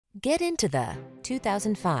Get into the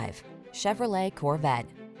 2005 Chevrolet Corvette.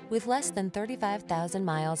 With less than 35,000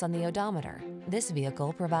 miles on the odometer, this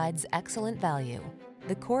vehicle provides excellent value.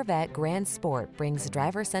 The Corvette Grand Sport brings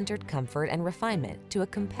driver-centered comfort and refinement to a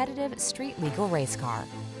competitive street-legal race car.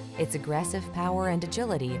 Its aggressive power and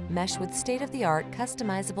agility mesh with state-of-the-art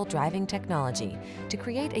customizable driving technology to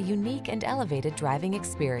create a unique and elevated driving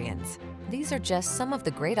experience. These are just some of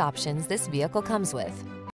the great options this vehicle comes with: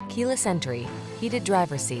 keyless entry, heated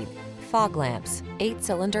driver's seat, fog lamps,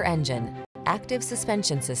 8-cylinder engine, active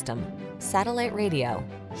suspension system, satellite radio,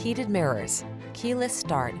 heated mirrors, keyless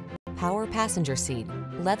start, power passenger seat,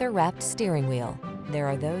 leather-wrapped steering wheel. There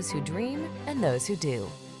are those who dream and those who do.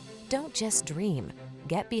 Don't just dream.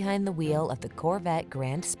 Get behind the wheel of the Corvette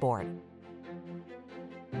Grand Sport.